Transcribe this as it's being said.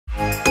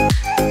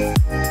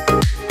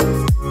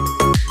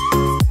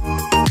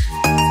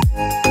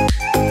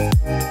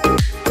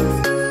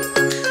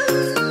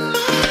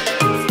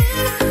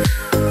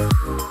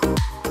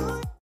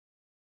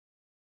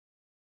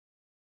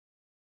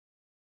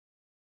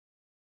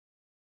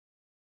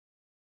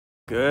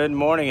Good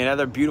morning.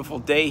 Another beautiful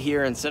day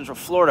here in Central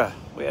Florida.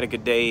 We had a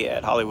good day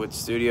at Hollywood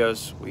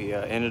Studios. We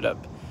ended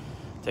up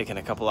taking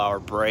a couple-hour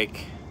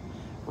break,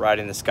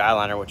 riding the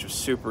Skyliner, which was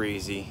super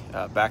easy.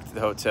 Back to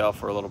the hotel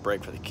for a little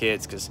break for the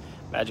kids because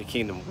Magic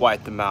Kingdom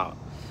wiped them out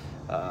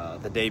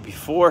the day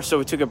before. So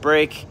we took a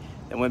break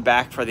and went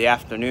back for the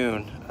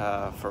afternoon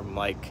from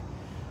like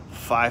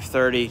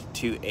 5:30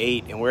 to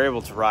 8, and we were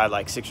able to ride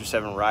like 6 or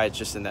 7 rides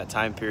just in that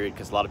time period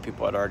because a lot of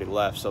people had already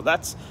left. So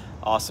that's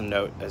awesome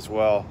note as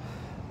well.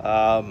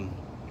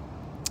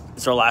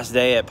 It's our last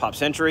day at Pop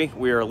Century.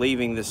 We are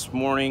leaving this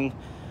morning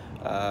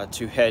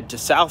to head to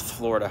South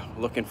Florida.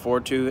 Looking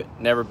forward to it.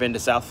 Never been to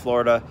South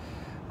Florida,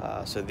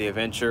 so the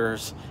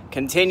adventures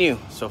continue.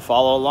 So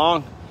follow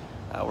along.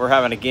 We're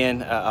having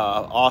again an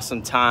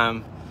awesome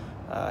time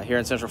here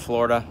in Central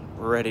Florida.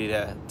 We're ready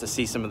to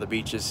see some of the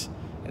beaches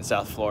in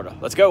South Florida.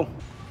 Let's go.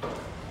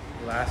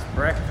 Last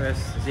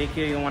breakfast.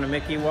 Ezekiel, you want a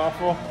Mickey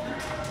waffle?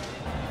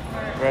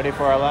 Ready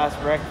for our last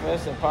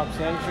breakfast at Pop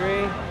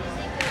Century?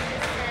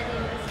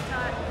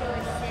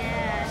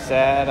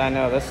 Sad, I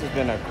know. This has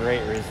been a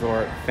great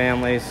resort.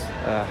 Families,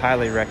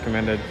 highly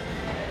recommended.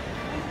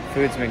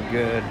 Food's been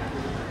good.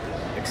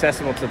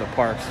 Accessible to the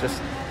parks,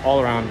 just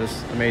all around,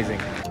 just amazing.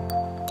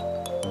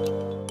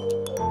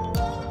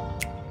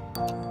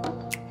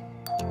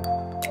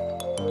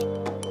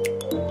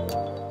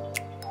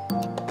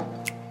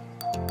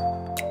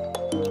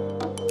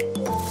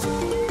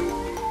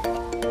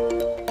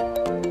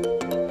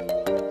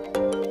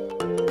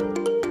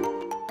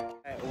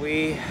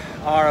 We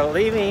are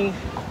leaving,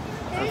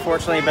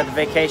 unfortunately, but the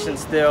vacation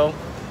still.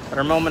 But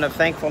our moment of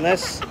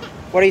thankfulness.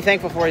 What are you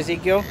thankful for,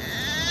 Ezekiel?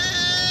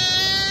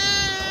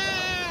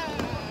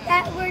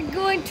 That we're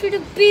going to the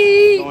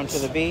beach. Going to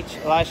the beach,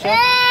 Elisha? We're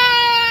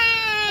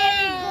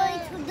going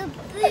to the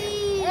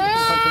beach.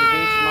 Going to the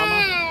beach, Mama?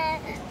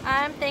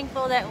 I'm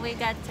thankful that we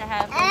got to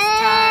have this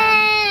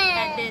time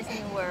at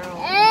Disney World.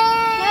 What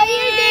are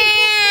you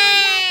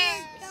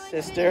thankful for?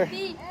 Sister,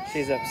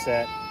 she's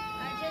upset. I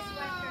just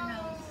wiped her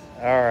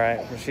nose. All right,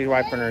 well, she's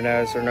wiping her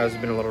nose. Her nose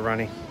has been a little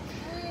runny.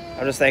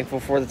 I'm just thankful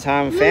for the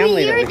time and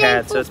family that we've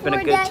had. So it's been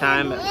a good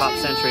time at Pop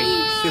Century.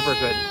 Super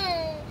good.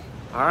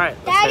 All right,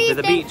 let's head to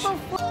the beach.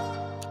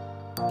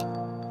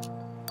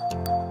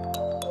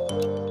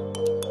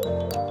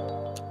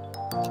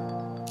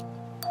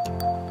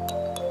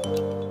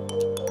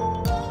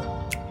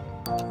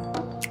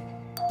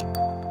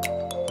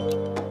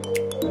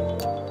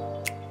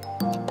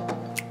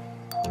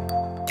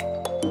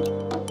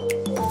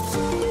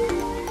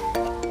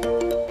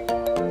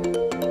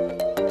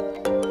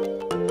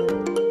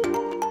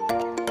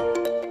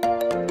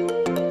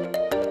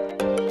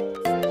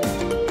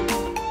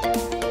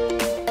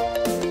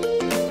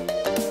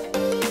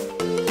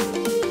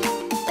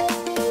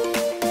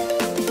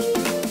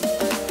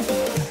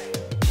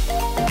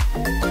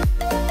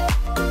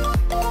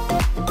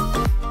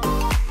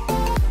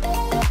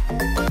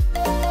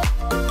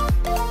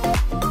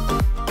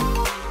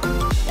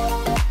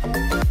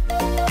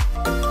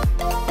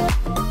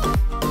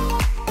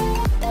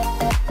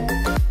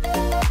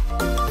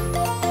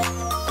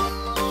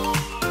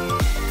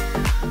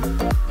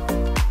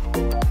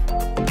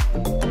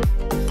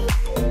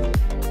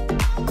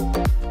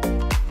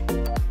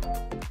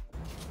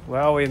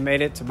 Well, we've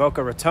made it to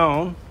Boca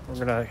Raton. We're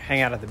gonna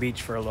hang out at the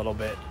beach for a little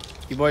bit.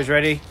 You boys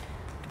ready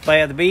to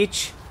play at the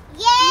beach?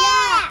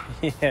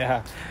 Yeah.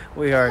 Yeah,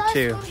 we are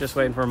too. Just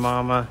waiting for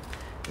Mama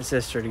and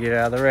Sister to get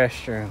out of the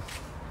restroom.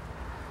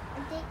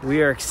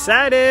 We are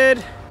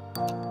excited.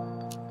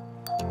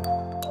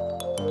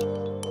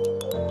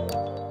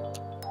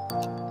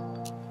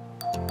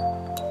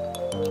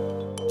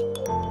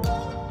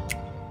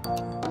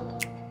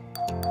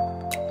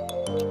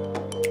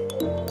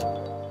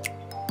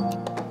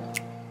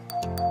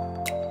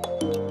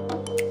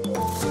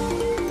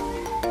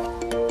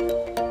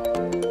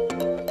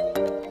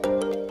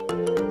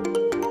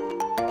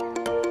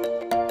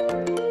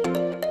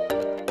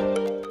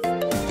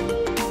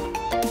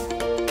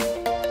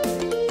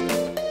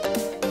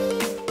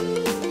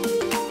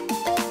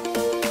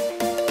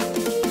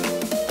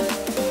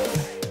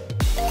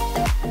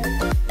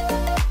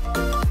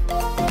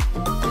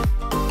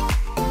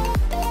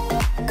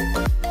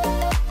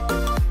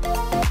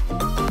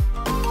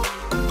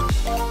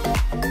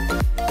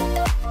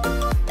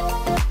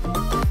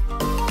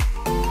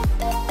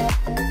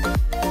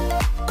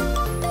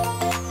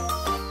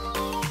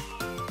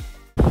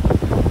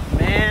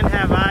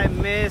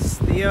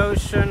 The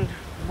ocean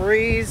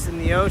breeze and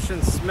the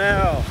ocean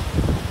smell.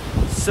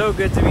 So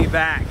good to be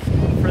back.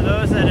 For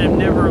those that have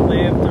never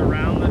lived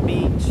around the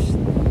beach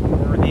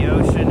or the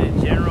ocean in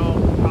general,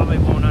 probably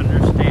won't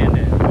understand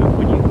it. But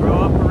when you grow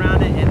up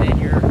around it and then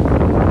you're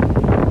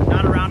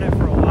not around it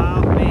for a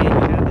while, man, you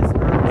have this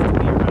urge to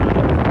be around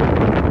it.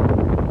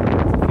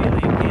 It's a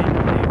feeling you can't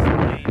really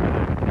explain,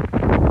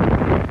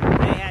 but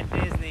they had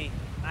Disney,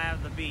 I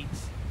have the beach.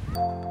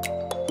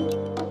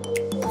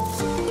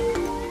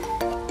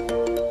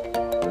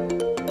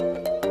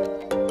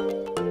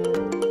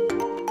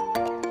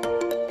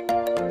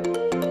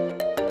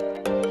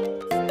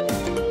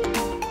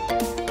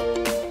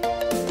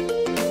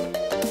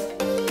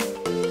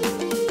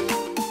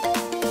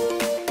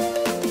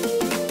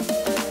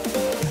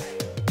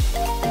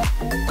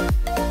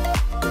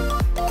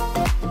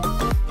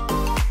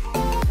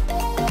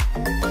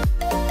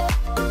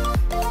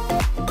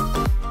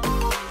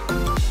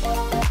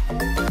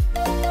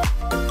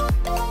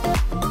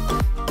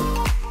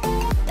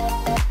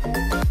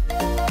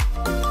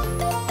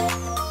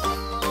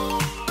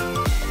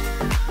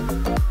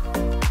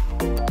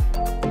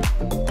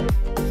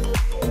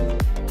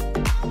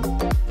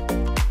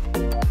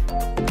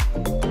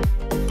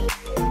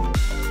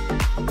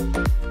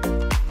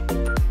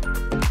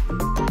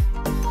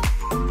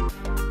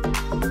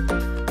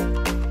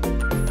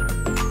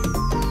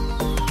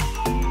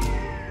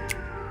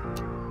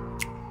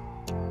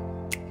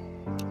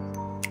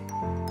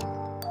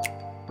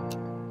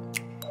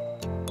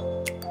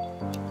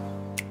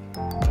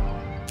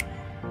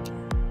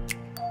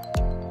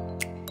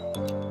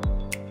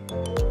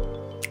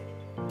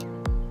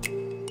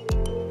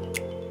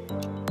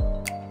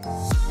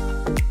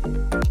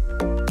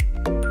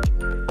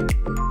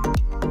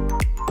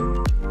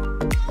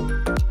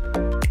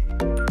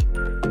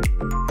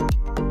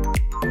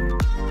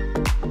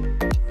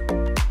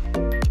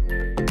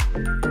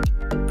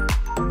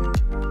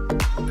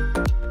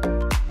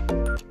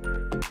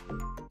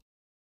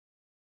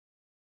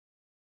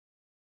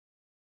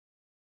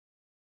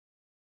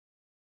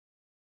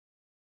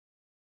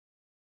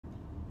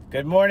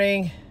 Good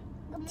morning.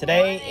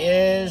 Today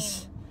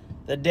is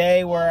the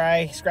day where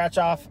I scratch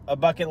off a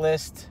bucket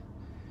list.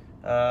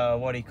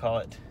 What do you call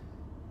it?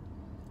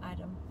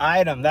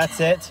 Item, that's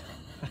it.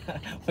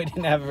 We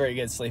didn't have a very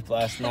good sleep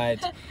last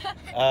night.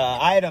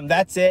 Item,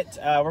 that's it.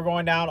 We're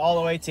going down all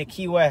the way to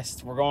Key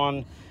West. We're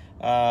going,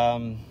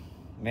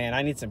 man,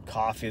 I need some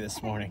coffee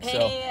this morning.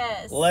 So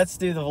Yes. let's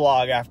do the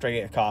vlog after I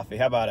get coffee.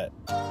 How about it?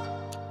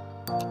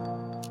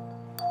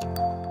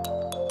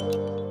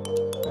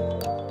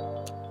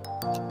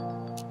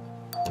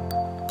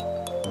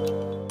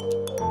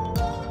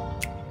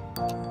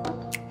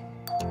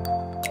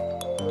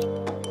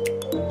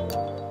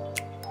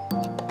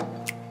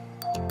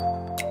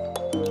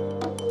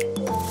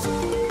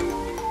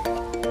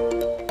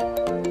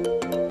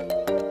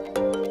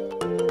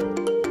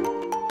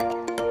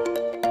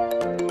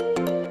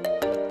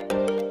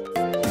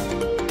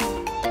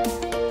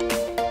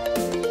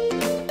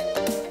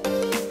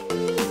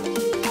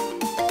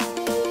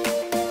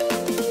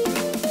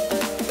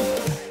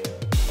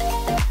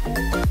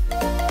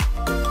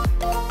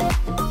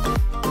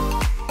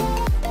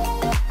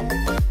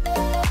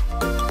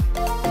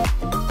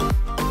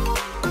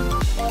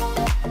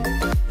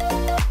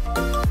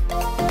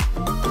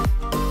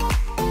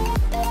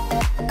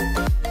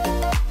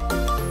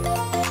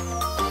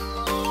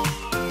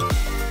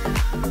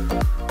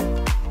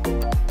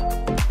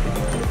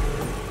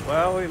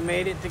 Well, we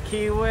made it to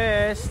Key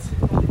West.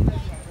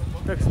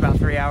 Took us about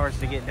 3 hours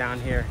to get down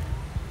here.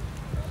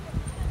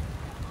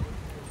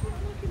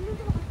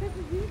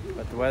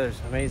 But the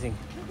weather's amazing.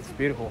 It's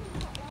beautiful.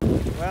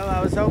 Well,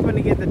 I was hoping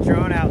to get the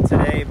drone out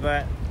today,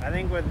 but I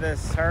think with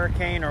this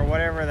hurricane or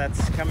whatever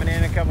that's coming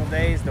in a couple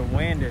days, the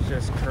wind is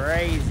just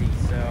crazy.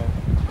 So,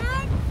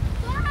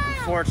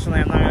 unfortunately,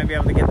 I'm not going to be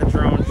able to get the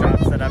drone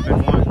shots that I've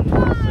been wanting.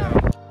 So.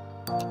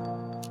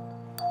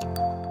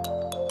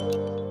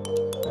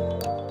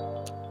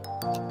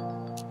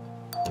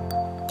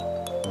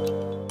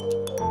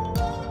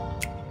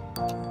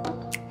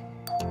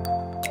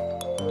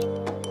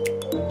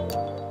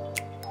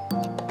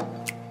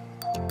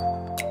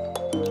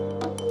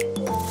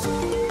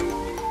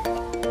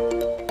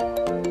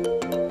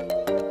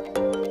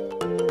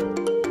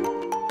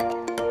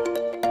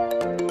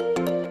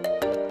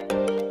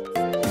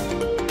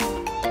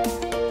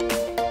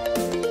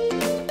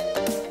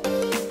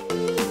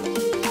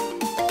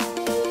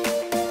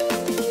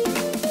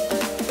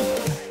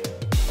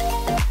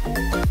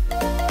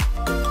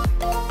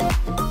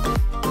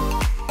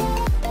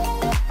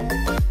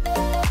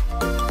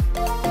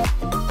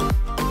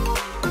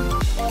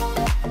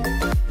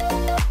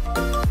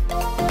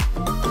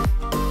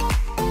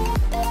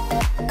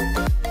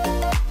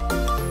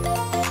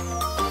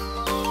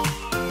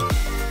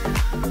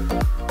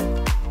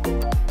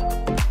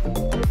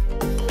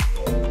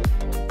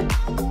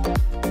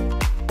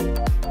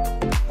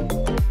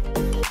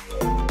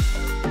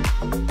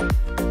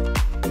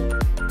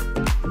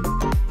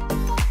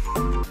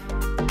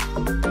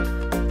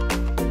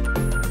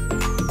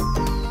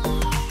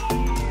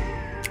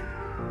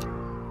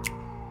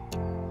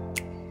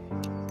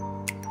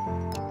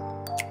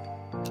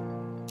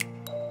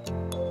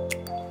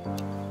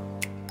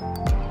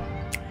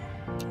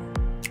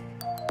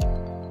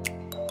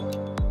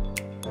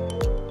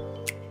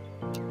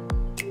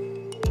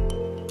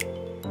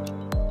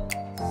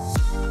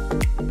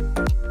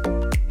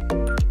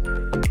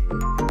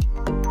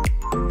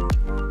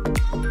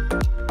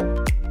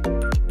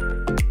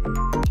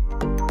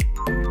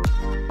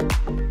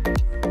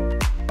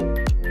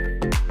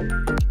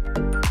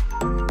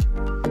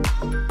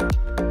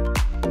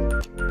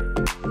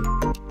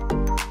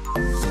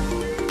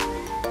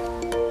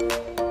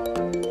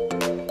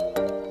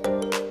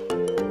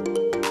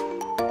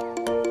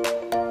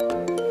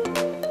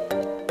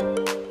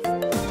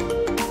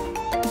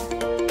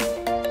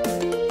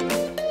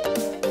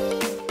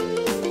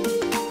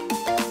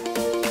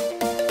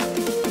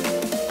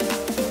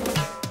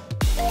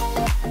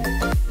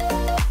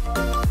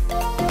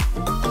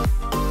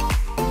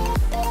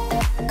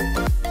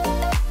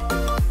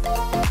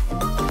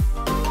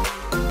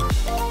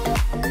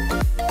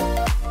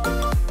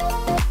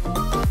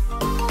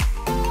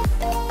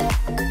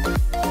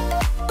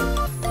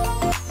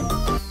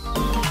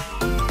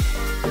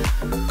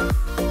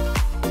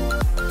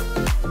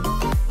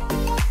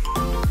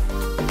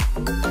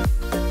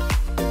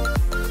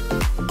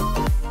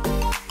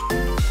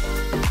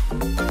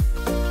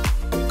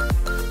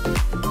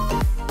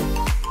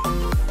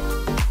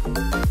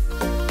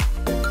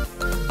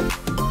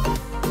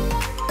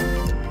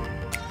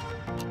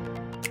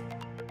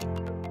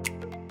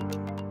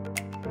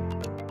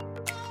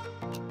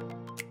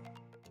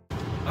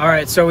 All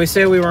right, so we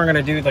said we weren't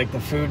gonna do like the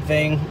food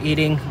thing,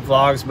 eating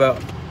vlogs,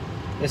 but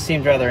this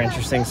seemed rather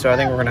interesting, so I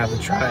think we're gonna have to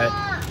try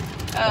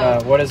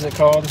it. What is it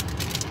called?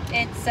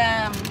 It's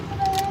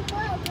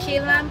key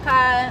lime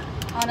pie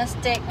on a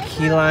stick.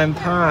 Key lime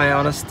pie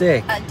on a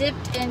stick.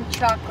 Dipped in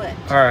chocolate.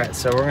 All right,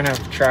 so we're gonna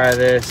have to try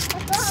this.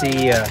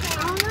 See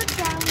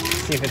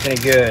if it's any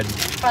good.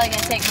 It's probably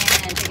gonna take me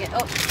a minute to get.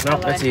 Oh,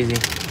 nope, that's easy.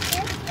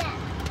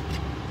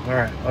 All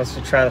right, let's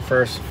try the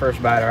first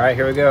bite. All right,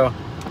 here we go.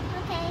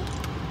 Okay.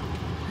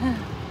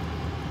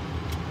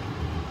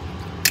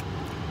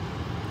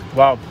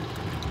 Wow,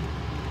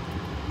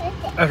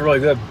 that's really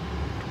good.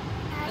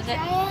 Is it?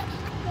 Can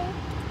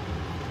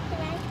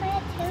I try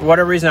it too? For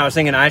whatever reason, I was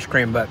thinking ice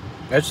cream, but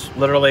it's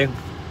literally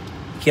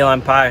key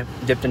lime pie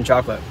dipped in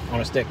chocolate on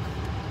a stick.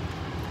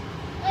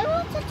 I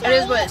want to try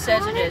It is what it I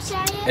says wanna it is.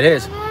 try It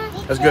is.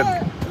 Mama. That's good.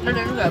 It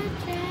is good.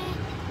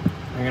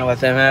 You're gonna let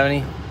them have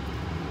any?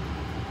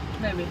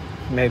 Maybe.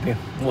 Maybe.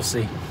 We'll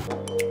see.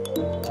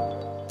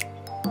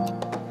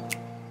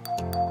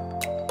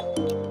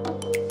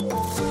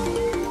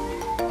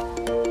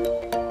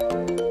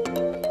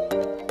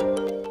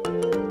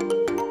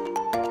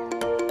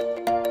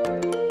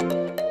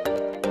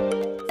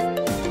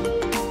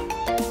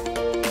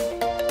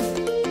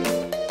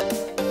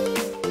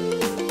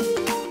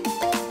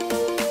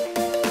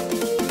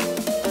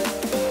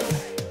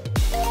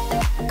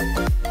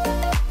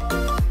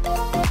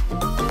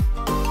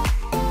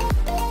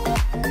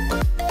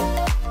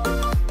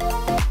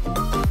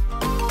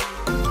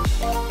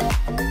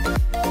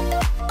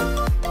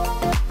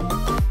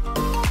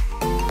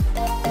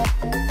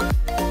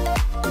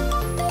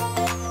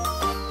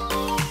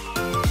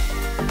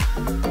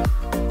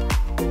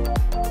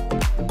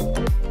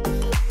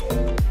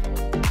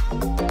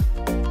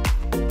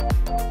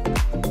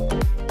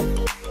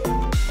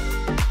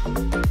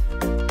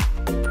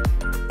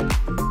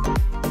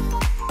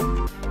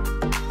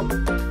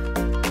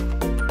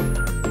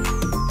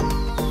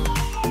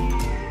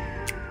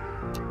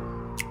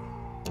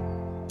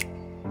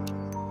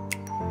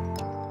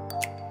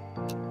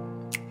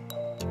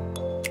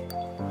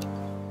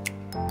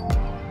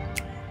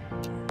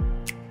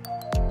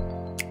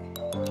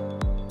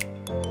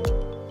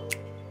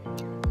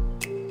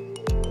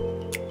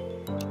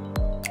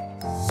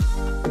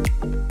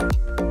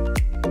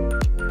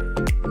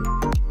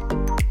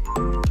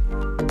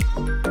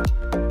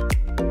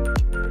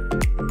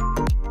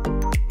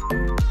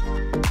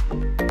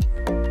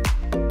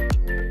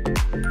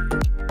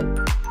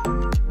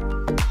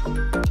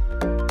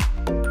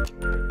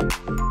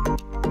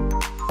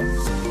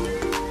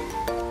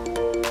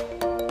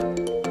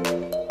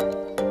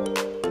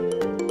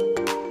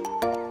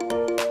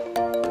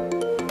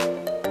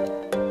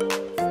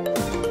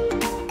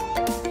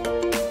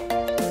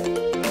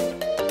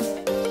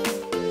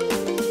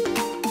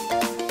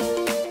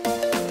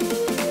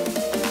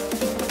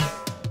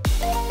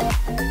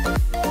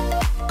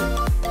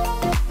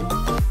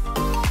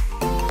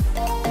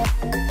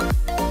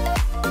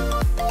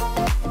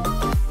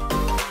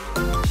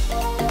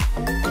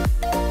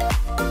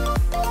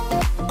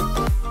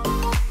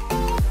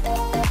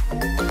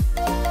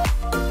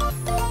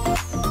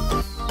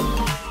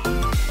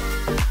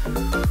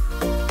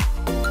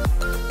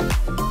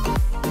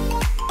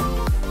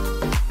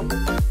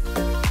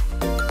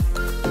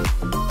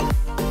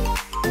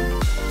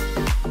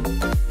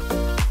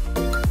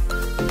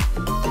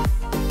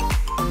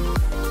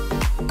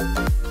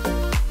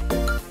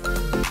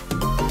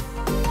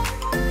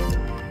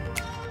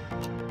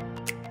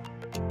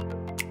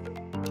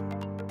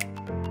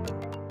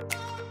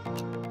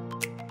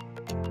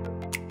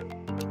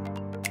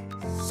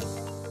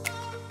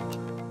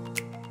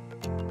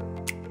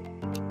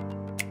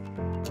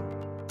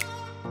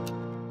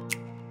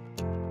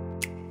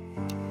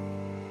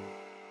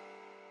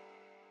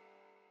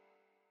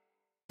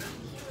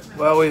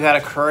 Well, we've had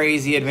a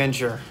crazy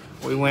adventure.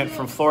 We went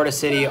from Florida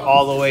City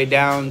all the way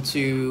down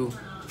to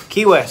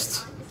Key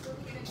West.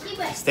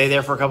 Stayed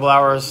there for a couple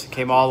hours,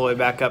 came all the way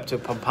back up to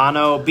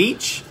Pompano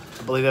Beach.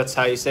 I believe that's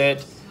how you say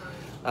it.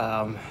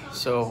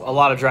 So a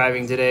lot of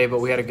driving today,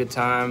 but we had a good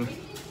time.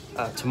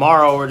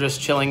 Tomorrow we're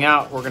just chilling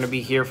out. We're gonna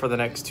be here for the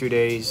next 2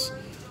 days.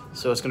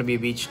 So it's gonna be a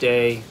beach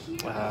day.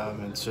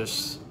 It's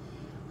just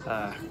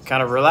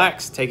kind of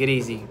relax, take it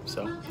easy.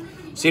 So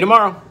see you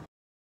tomorrow.